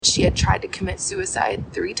she had tried to commit suicide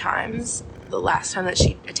 3 times. The last time that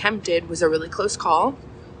she attempted was a really close call.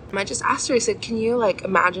 And I just asked her, I said, can you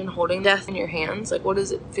imagine holding death in your hands? What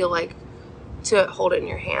does it feel like to hold it in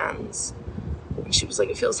your hands? And she was like,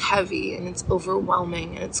 it feels heavy and it's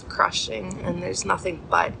overwhelming and it's crushing and there's nothing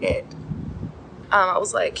but it. I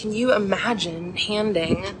was like, can you imagine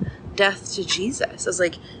handing death to Jesus? I was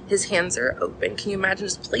like, his hands are open. Can you imagine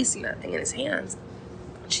just placing that thing in his hands?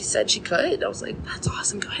 And she said she could. I was like, that's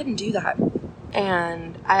awesome. Go ahead and do that.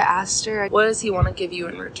 And I asked her, what does he want to give you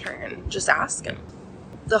in return? Just ask him.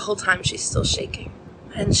 The whole time she's still shaking.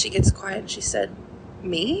 And she gets quiet and she said,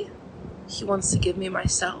 me? He wants to give me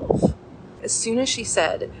myself. As soon as she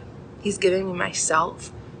said, he's giving me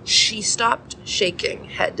myself, she stopped shaking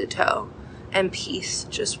head to toe. And peace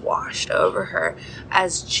just washed over her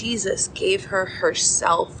as Jesus gave her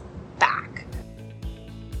herself back.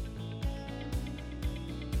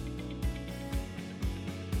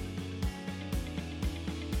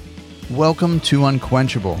 Welcome to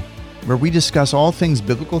Unquenchable, where we discuss all things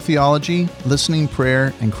biblical theology, listening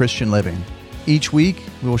prayer, and Christian living. Each week,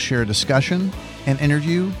 we will share a discussion, an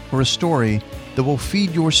interview, or a story that will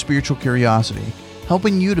feed your spiritual curiosity,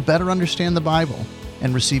 helping you to better understand the Bible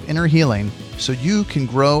and receive inner healing so you can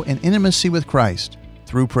grow in intimacy with Christ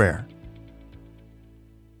through prayer.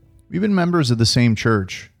 We've been members of the same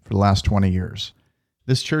church for the last 20 years.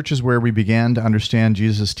 This church is where we began to understand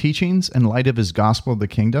Jesus' teachings in light of his gospel of the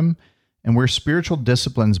kingdom and where spiritual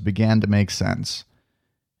disciplines began to make sense.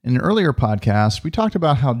 In an earlier podcast, we talked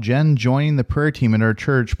about how Jen joining the prayer team at our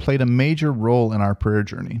church played a major role in our prayer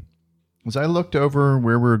journey. As I looked over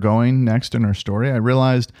where we were going next in our story, I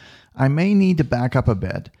realized I may need to back up a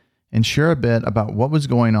bit and share a bit about what was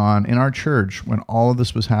going on in our church when all of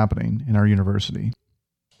this was happening in our university.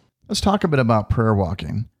 Let's talk a bit about prayer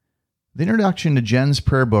walking. The introduction to Jen's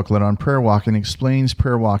prayer booklet on prayer walking explains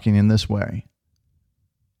prayer walking in this way.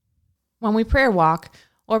 When we prayer walk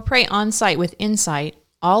or pray on site with insight,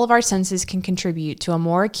 all of our senses can contribute to a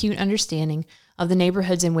more acute understanding of the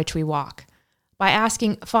neighborhoods in which we walk. By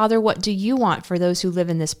asking, Father, what do you want for those who live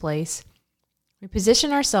in this place? We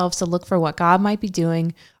position ourselves to look for what God might be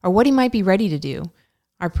doing or what he might be ready to do.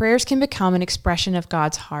 Our prayers can become an expression of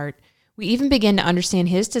God's heart. We even begin to understand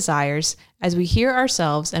his desires as we hear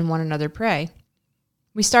ourselves and one another pray.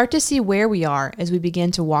 We start to see where we are as we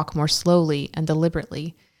begin to walk more slowly and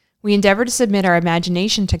deliberately. We endeavor to submit our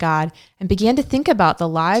imagination to God and begin to think about the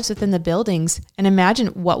lives within the buildings and imagine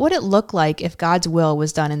what would it look like if God's will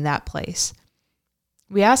was done in that place.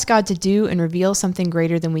 We ask God to do and reveal something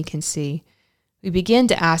greater than we can see. We begin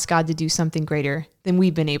to ask God to do something greater than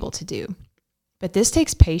we've been able to do. But this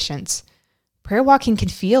takes patience. Prayer walking can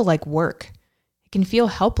feel like work. It can feel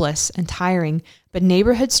helpless and tiring, but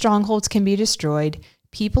neighborhood strongholds can be destroyed,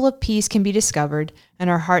 people of peace can be discovered, and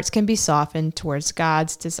our hearts can be softened towards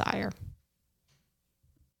God's desire.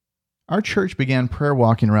 Our church began prayer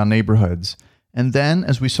walking around neighborhoods, and then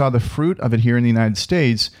as we saw the fruit of it here in the United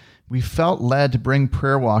States, we felt led to bring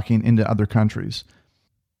prayer walking into other countries.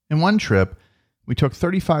 In one trip, we took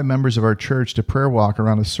 35 members of our church to prayer walk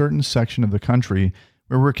around a certain section of the country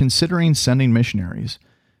where we're considering sending missionaries.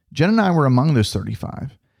 Jen and I were among those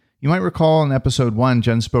 35. You might recall in episode 1,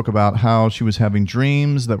 Jen spoke about how she was having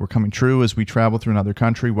dreams that were coming true as we traveled through another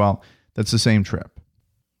country. Well, that's the same trip.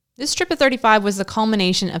 This trip of 35 was the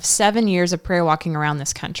culmination of 7 years of prayer walking around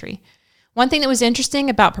this country. One thing that was interesting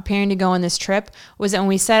about preparing to go on this trip was that when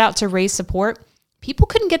we set out to raise support, people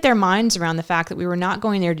couldn't get their minds around the fact that we were not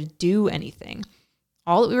going there to do anything.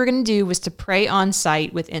 All that we were going to do was to pray on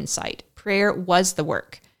site with insight. Prayer was the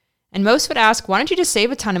work. And most would ask, why don't you just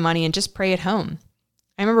save a ton of money and just pray at home?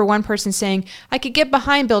 I remember one person saying, I could get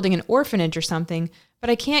behind building an orphanage or something, but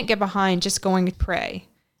I can't get behind just going to pray.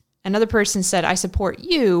 Another person said, I support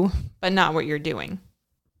you, but not what you're doing.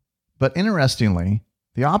 But interestingly,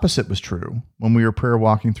 the opposite was true when we were prayer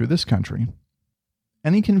walking through this country.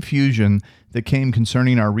 Any confusion that came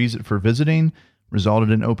concerning our reason for visiting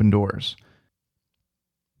resulted in open doors.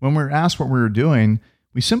 When we were asked what we were doing,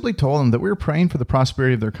 we simply told them that we were praying for the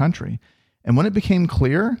prosperity of their country. And when it became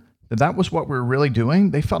clear that that was what we were really doing,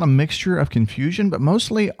 they felt a mixture of confusion, but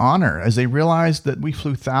mostly honor as they realized that we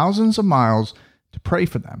flew thousands of miles to pray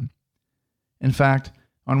for them. In fact,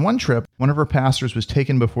 on one trip, one of our pastors was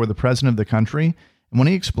taken before the president of the country, and when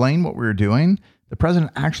he explained what we were doing, the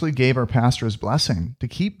president actually gave our pastor his blessing to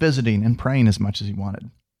keep visiting and praying as much as he wanted.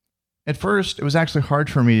 At first, it was actually hard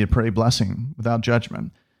for me to pray blessing without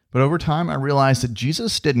judgment. But over time, I realized that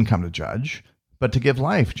Jesus didn't come to judge, but to give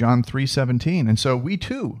life, John 3:17. And so we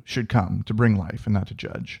too should come to bring life and not to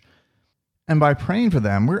judge. And by praying for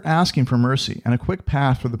them, we're asking for mercy and a quick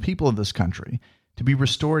path for the people of this country to be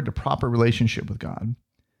restored to proper relationship with God.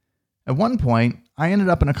 At one point, I ended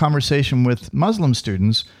up in a conversation with Muslim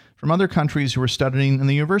students from other countries who were studying in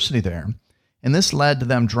the university there. And this led to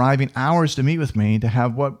them driving hours to meet with me to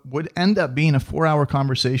have what would end up being a 4-hour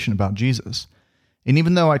conversation about Jesus. And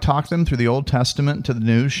even though I talked them through the Old Testament to the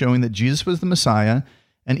New, showing that Jesus was the Messiah,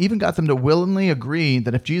 and even got them to willingly agree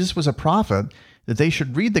that if Jesus was a prophet, that they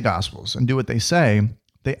should read the Gospels and do what they say,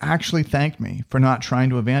 they actually thanked me for not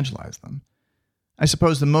trying to evangelize them. I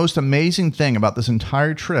suppose the most amazing thing about this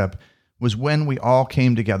entire trip was when we all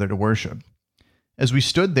came together to worship. As we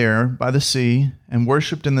stood there by the sea and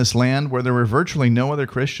worshiped in this land where there were virtually no other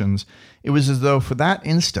Christians, it was as though for that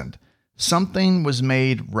instant, something was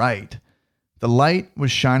made right. The light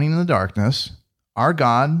was shining in the darkness. Our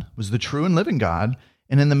God was the true and living God.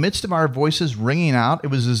 And in the midst of our voices ringing out,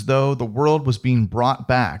 it was as though the world was being brought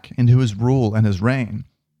back into his rule and his reign,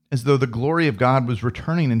 as though the glory of God was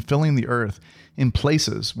returning and filling the earth in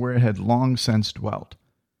places where it had long since dwelt.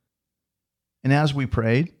 And as we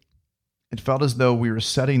prayed, it felt as though we were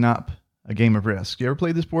setting up a game of Risk. You ever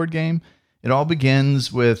played this board game? It all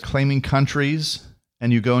begins with claiming countries,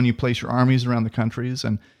 and you go and you place your armies around the countries.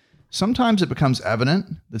 And sometimes it becomes evident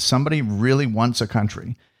that somebody really wants a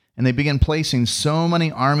country, and they begin placing so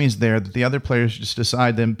many armies there that the other players just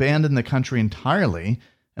decide to abandon the country entirely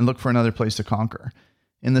and look for another place to conquer.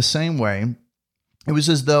 In the same way, it was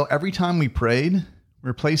as though every time we prayed, we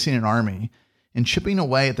were placing an army and chipping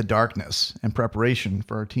away at the darkness in preparation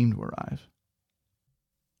for our team to arrive.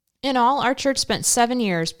 In all, our church spent 7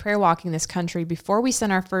 years prayer walking this country before we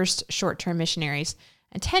sent our first short-term missionaries,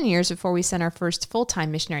 and 10 years before we sent our first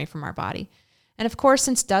full-time missionary from our body. And of course,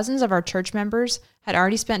 since dozens of our church members had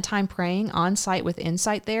already spent time praying on site with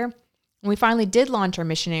Insight there, when we finally did launch our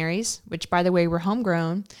missionaries, which by the way were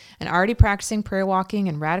homegrown and already practicing prayer walking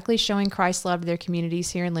and radically showing Christ's love to their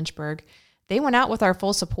communities here in Lynchburg, they went out with our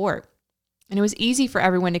full support. And it was easy for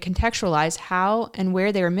everyone to contextualize how and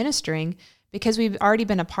where they were ministering because we've already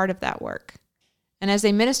been a part of that work. And as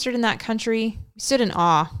they ministered in that country, we stood in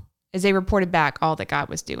awe as they reported back all that God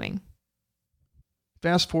was doing.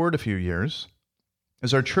 Fast forward a few years.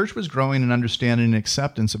 As our church was growing in understanding and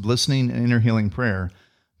acceptance of listening and inner healing prayer,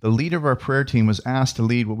 the leader of our prayer team was asked to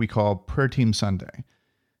lead what we call Prayer Team Sunday.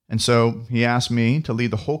 And so he asked me to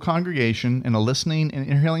lead the whole congregation in a listening and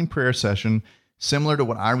inner healing prayer session similar to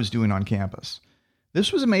what I was doing on campus.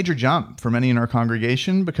 This was a major jump for many in our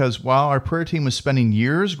congregation because while our prayer team was spending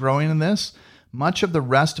years growing in this, much of the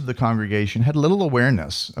rest of the congregation had little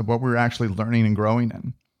awareness of what we were actually learning and growing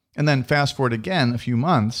in. And then fast forward again a few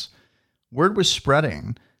months, word was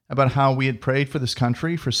spreading about how we had prayed for this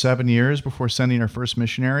country for 7 years before sending our first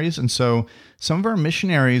missionaries. And so some of our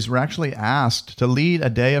missionaries were actually asked to lead a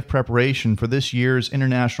day of preparation for this year's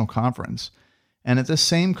international conference. And at this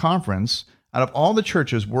same conference, out of all the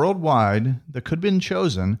churches worldwide that could have been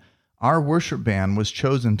chosen, our worship band was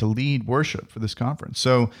chosen to lead worship for this conference.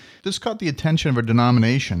 So this caught the attention of our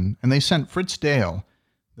denomination, and they sent Fritz Dale,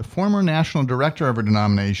 the former national director of our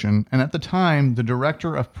denomination, and at the time, the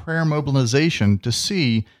director of prayer mobilization, to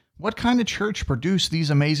see what kind of church produced these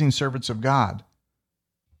amazing servants of God.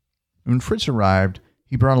 When Fritz arrived,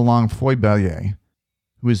 he brought along Foy Bellier,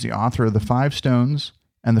 who is the author of The 5 Stones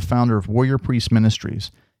and the founder of Warrior Priest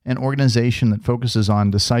Ministries, an organization that focuses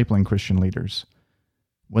on discipling Christian leaders.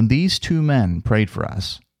 When these two men prayed for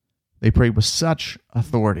us, they prayed with such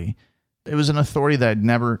authority. It was an authority that I'd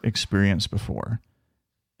never experienced before.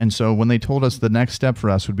 And so when they told us the next step for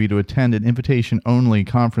us would be to attend an invitation-only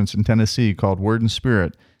conference in Tennessee called Word and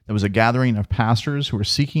Spirit, that was a gathering of pastors who were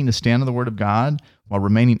seeking to stand on the Word of God while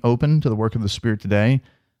remaining open to the work of the Spirit today,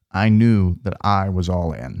 I knew that I was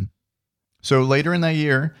all in. So later in that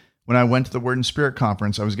year, when I went to the Word and Spirit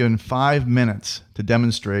conference, I was given 5 minutes to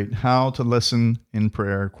demonstrate how to listen in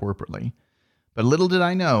prayer corporately. But little did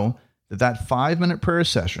I know that that 5-minute prayer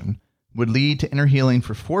session would lead to inner healing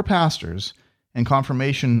for 4 pastors and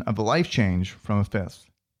confirmation of the life change from a 5th.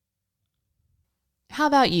 How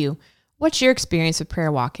about you? What's your experience with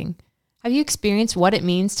prayer walking? Have you experienced what it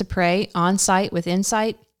means to pray on site with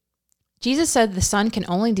Insight? Jesus said the Son can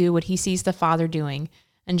only do what he sees the Father doing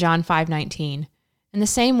in John 5:19. In the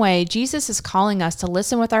same way, Jesus is calling us to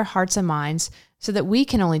listen with our hearts and minds so that we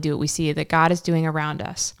can only do what we see that God is doing around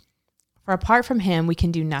us. For apart from him, we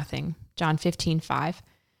can do nothing. John 15:5.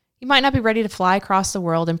 You might not be ready to fly across the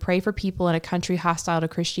world and pray for people in a country hostile to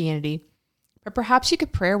Christianity, but perhaps you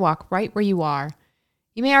could prayer walk right where you are.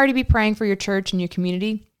 You may already be praying for your church and your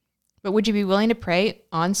community, but would you be willing to pray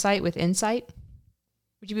on site with Insight?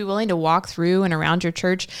 Would you be willing to walk through and around your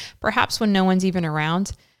church, perhaps when no one's even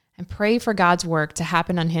around, and pray for God's work to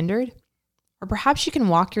happen unhindered? Or perhaps you can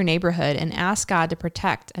walk your neighborhood and ask God to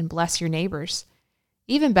protect and bless your neighbors.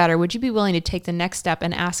 Even better, would you be willing to take the next step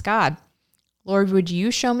and ask God, Lord, would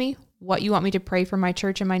you show me what you want me to pray for my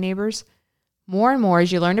church and my neighbors? More and more,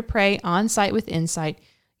 as you learn to pray on site with insight,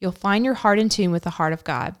 you'll find your heart in tune with the heart of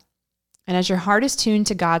God. And as your heart is tuned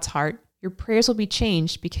to God's heart, your prayers will be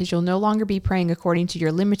changed because you'll no longer be praying according to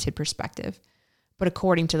your limited perspective, but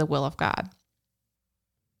according to the will of God.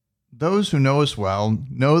 Those who know us well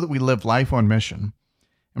know that we live life on mission,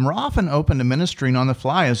 and we're often open to ministering on the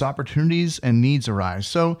fly as opportunities and needs arise.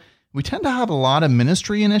 So we tend to have a lot of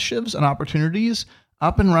ministry initiatives and opportunities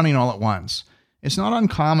up and running all at once. It's not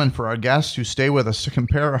uncommon for our guests who stay with us to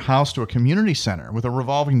compare our house to a community center with a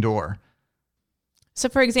revolving door. So,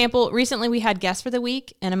 for example, recently we had guests for the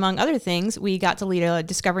week, and among other things, we got to lead a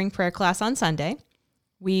Discovering Prayer class on Sunday.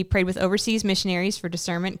 We prayed with overseas missionaries for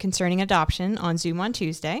discernment concerning adoption on Zoom on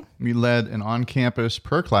Tuesday. We led an on-campus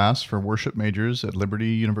prayer class for worship majors at Liberty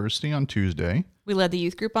University on Tuesday. We led the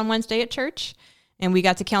youth group on Wednesday at church, and we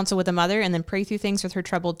got to counsel with a mother and then pray through things with her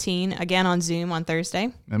troubled teen, again on Zoom on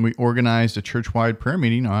Thursday. And we organized a church-wide prayer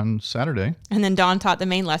meeting on Saturday. And then Dawn taught the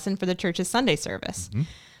main lesson for the church's Sunday service.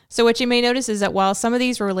 So what you may notice is that while some of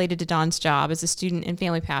these were related to Dawn's job as a student and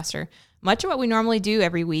family pastor, much of what we normally do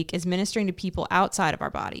every week is ministering to people outside of our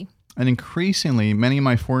body. And increasingly, many of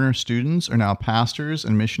my foreigner students are now pastors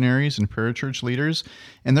and missionaries and parachurch leaders,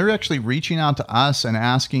 and they're actually reaching out to us and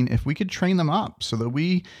asking if we could train them up so that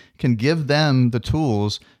we can give them the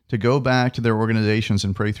tools to go back to their organizations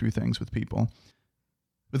and pray through things with people.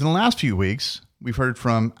 Within the last few weeks, we've heard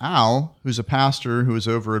from Al, who's a pastor who is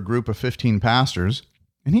over a group of 15 pastors,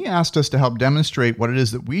 and he asked us to help demonstrate what it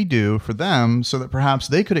is that we do for them so that perhaps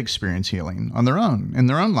they could experience healing on their own, in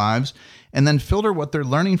their own lives, and then filter what they're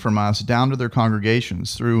learning from us down to their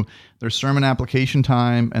congregations through their sermon application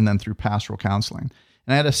time and then through pastoral counseling.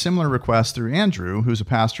 And I had a similar request through Andrew, who's a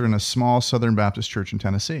pastor in a small Southern Baptist church in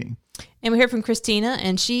Tennessee. And we heard from Christina,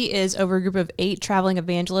 and she is over a group of 8 traveling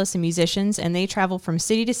evangelists and musicians, and they travel from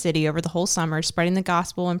city to city over the whole summer, spreading the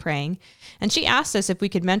gospel and praying. And she asked us if we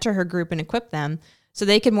could mentor her group and equip them so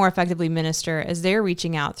they could more effectively minister as they're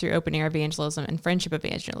reaching out through open-air evangelism and friendship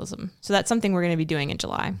evangelism. So that's something we're going to be doing in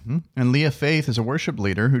July. And Leah Faith is a worship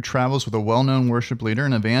leader who travels with a well-known worship leader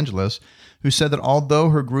and evangelist who said that although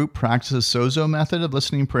her group practices Sozo method of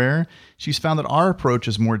listening prayer, she's found that our approach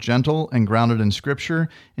is more gentle and grounded in Scripture,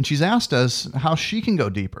 and she's asked us how she can go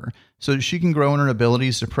deeper so that she can grow in her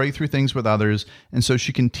abilities to pray through things with others, and so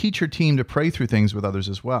she can teach her team to pray through things with others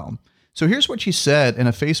as well. So here's what she said in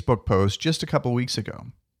a Facebook post just a couple weeks ago.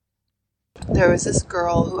 There was this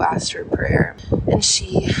girl who asked for prayer, and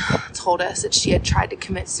she told us that she had tried to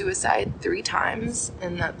commit suicide 3 times,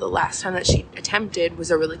 and that the last time that she attempted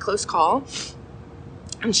was a really close call.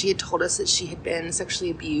 And she had told us that she had been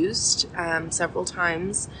sexually abused several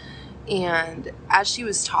times. And as she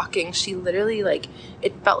was talking, she literally,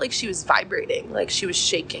 it felt like she was vibrating, like she was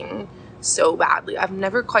shaking so badly. I've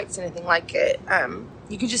never quite seen anything like it.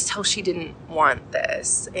 You could just tell she didn't want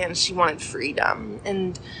this, and she wanted freedom.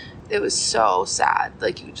 And it was so sad.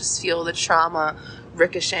 You could just feel the trauma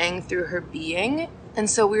ricocheting through her being. And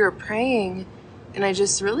so we were praying, and I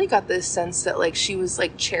just really got this sense that she was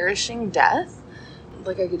cherishing death.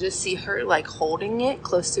 I could just see her holding it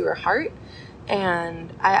close to her heart.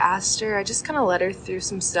 And I asked her, I just kind of led her through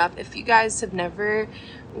some stuff. If you guys have never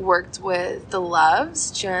worked with the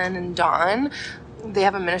Loves, Jen and Dawn, they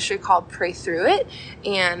have a ministry called Pray Through It,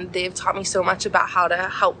 and they've taught me so much about how to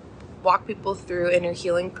help walk people through inner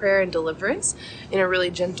healing prayer and deliverance in a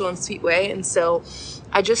really gentle and sweet way. And so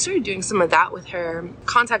I just started doing some of that with her.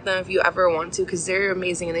 Contact them if you ever want to, because they're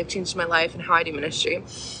amazing and they've changed my life and how I do ministry.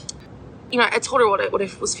 I told her what I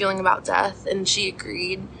was feeling about death, and she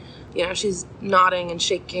agreed. She's nodding and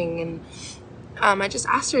shaking, and I just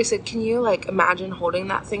asked her, I said, can you imagine holding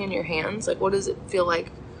that thing in your hands? What does it feel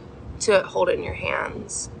like to hold it in your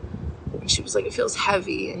hands? And she was like, it feels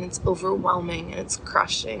heavy and it's overwhelming and it's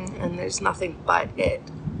crushing and there's nothing but it.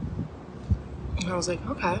 And I was like,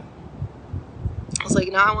 okay. I was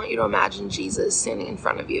like, now I want you to imagine Jesus standing in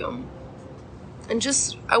front of you. And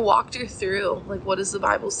I walked her through, what does the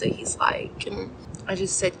Bible say he's like? And I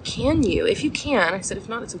just said, can you? If you can. I said, if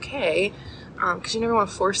not, it's okay. Because you never want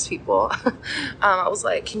to force people. I was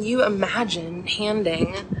like, can you imagine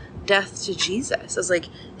handing death to Jesus? I was like,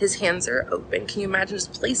 his hands are open. Can you imagine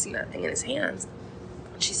just placing that thing in his hands?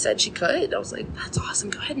 And she said she could. I was like, that's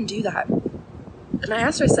awesome. Go ahead and do that. And I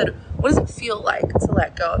asked her, I said, what does it feel like to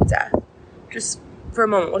let go of death? Just for a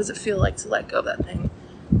moment, what does it feel like to let go of that thing?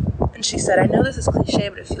 And she said, I know this is cliche,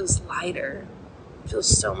 but it feels lighter. It feels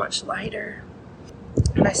so much lighter.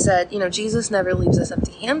 And I said, Jesus never leaves us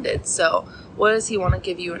empty-handed, so what does he want to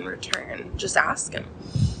give you in return? Just ask him.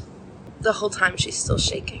 The whole time she's still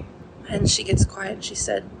shaking. And she gets quiet and she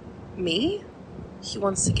said, me? He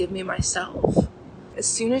wants to give me myself. As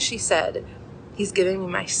soon as she said, he's giving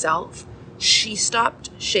me myself, she stopped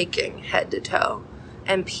shaking head to toe,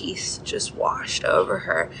 and peace just washed over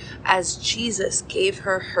her as Jesus gave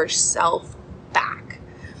her herself back.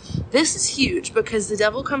 This is huge because the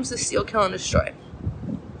devil comes to steal, kill, and destroy.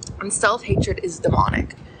 And self-hatred is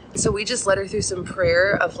demonic. So we just led her through some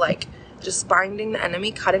prayer of just binding the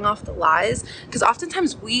enemy, cutting off the lies. Because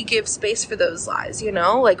oftentimes we give space for those lies,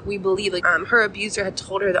 we believe her abuser had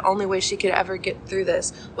told her the only way she could ever get through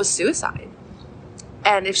this was suicide.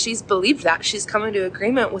 And if she's believed that, she's coming to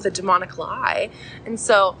agreement with a demonic lie. And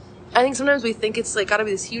so I think sometimes we think it's gotta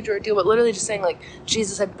be this huge ordeal, but literally just saying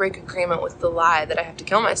Jesus, I break agreement with the lie that I have to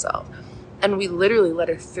kill myself. And we literally led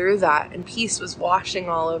her through that, and peace was washing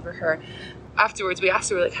all over her. Afterwards, we asked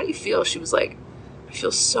her, how do you feel? She was like, I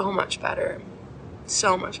feel so much better.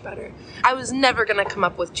 So much better. I was never going to come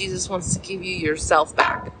up with Jesus wants to give you yourself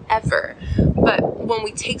back, ever. But when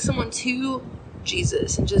we take someone to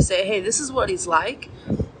Jesus and just say, hey, this is what he's like,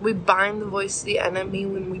 we bind the voice of the enemy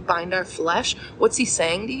when we bind our flesh. What's he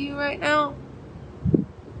saying to you right now?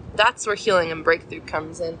 That's where healing and breakthrough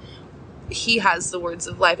comes in. He has the words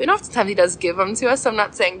of life. And oftentimes he does give them to us. I'm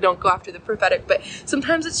not saying don't go after the prophetic, but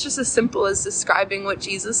sometimes it's just as simple as describing what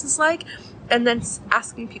Jesus is like and then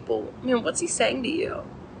asking people, what's he saying to you?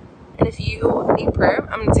 And if you need prayer,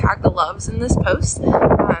 I'm going to tag the Loves in this post.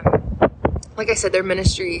 Like I said, their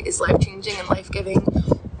ministry is life-changing and life-giving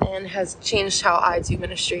and has changed how I do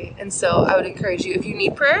ministry. And so I would encourage you, if you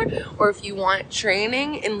need prayer or if you want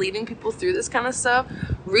training in leading people through this kind of stuff,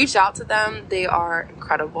 reach out to them. They are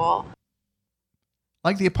incredible.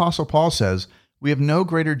 Like the Apostle Paul says, we have no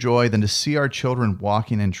greater joy than to see our children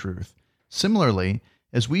walking in truth. Similarly,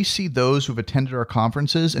 as we see those who've attended our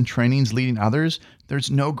conferences and trainings leading others,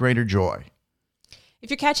 there's no greater joy. If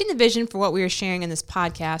you're catching the vision for what we are sharing in this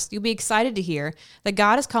podcast, you'll be excited to hear that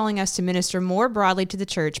God is calling us to minister more broadly to the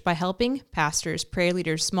church by helping pastors, prayer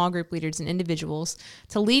leaders, small group leaders, and individuals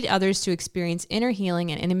to lead others to experience inner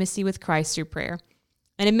healing and intimacy with Christ through prayer.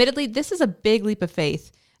 And admittedly, this is a big leap of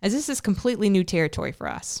faith, as this is completely new territory for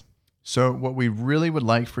us. So what we really would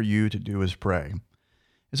like for you to do is pray.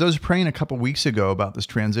 As I was praying a couple weeks ago about this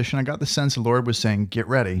transition, I got the sense the Lord was saying, get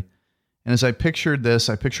ready. And as I pictured this,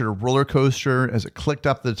 I pictured a roller coaster as it clicked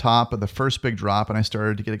up the top of the first big drop, and I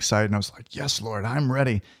started to get excited, and I was like, yes, Lord, I'm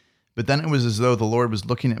ready. But then it was as though the Lord was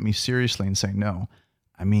looking at me seriously and saying, no,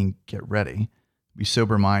 get ready. Be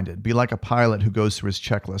sober-minded. Be like a pilot who goes through his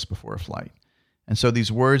checklist before a flight. And so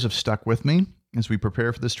these words have stuck with me as we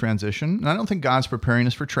prepare for this transition. And I don't think God's preparing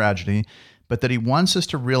us for tragedy, but that he wants us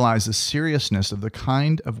to realize the seriousness of the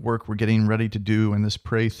kind of work we're getting ready to do in this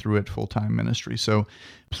Pray Through It full-time ministry. So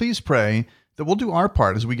please pray that we'll do our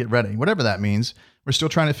part as we get ready, whatever that means. We're still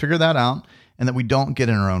trying to figure that out, and that we don't get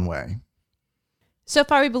in our own way. So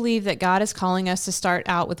far, we believe that God is calling us to start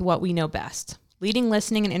out with what we know best: leading,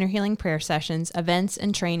 listening, and inner healing prayer sessions, events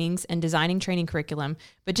and trainings, and designing training curriculum,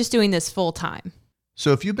 but just doing this full time.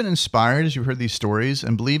 So if you've been inspired as you've heard these stories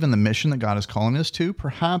and believe in the mission that God is calling us to,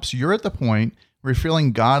 perhaps you're at the point where you're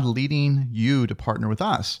feeling God leading you to partner with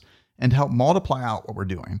us and help multiply out what we're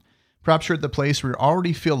doing. Perhaps you're at the place where you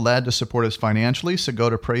already feel led to support us financially, so go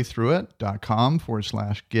to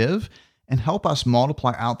praythroughit.com/give and help us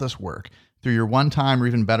multiply out this work through your one-time or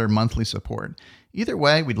even better monthly support. Either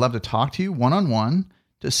way, we'd love to talk to you one-on-one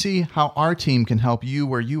to see how our team can help you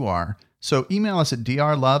where you are. So email us at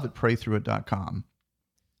drlove@praythroughit.com.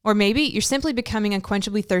 Or maybe you're simply becoming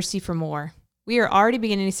unquenchably thirsty for more. We are already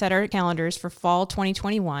beginning to set our calendars for fall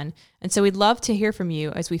 2021, and so we'd love to hear from you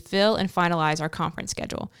as we fill and finalize our conference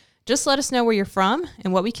schedule. Just let us know where you're from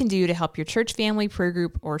and what we can do to help your church family, prayer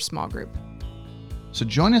group, or small group. So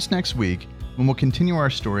join us next week when we'll continue our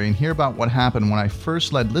story and hear about what happened when I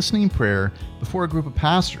first led listening prayer before a group of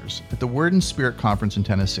pastors at the Word and Spirit Conference in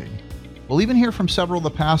Tennessee. We'll even hear from several of the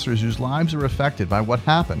pastors whose lives are affected by what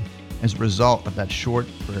happened as a result of that short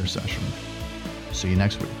prayer session. See you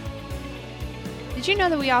next week. Did you know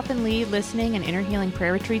that we often lead listening and inner healing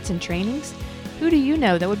prayer retreats and trainings? Who do you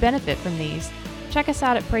know that would benefit from these? Check us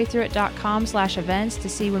out at praythroughit.com/events to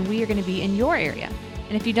see when we are going to be in your area.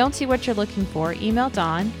 And if you don't see what you're looking for, email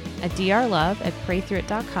Dawn at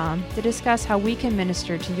drlove@praythroughit.com to discuss how we can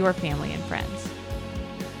minister to your family and friends.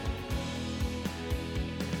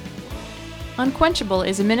 Unquenchable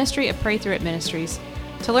is a ministry of Pray Through It Ministries.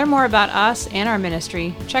 To learn more about us and our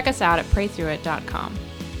ministry, check us out at praythroughit.com.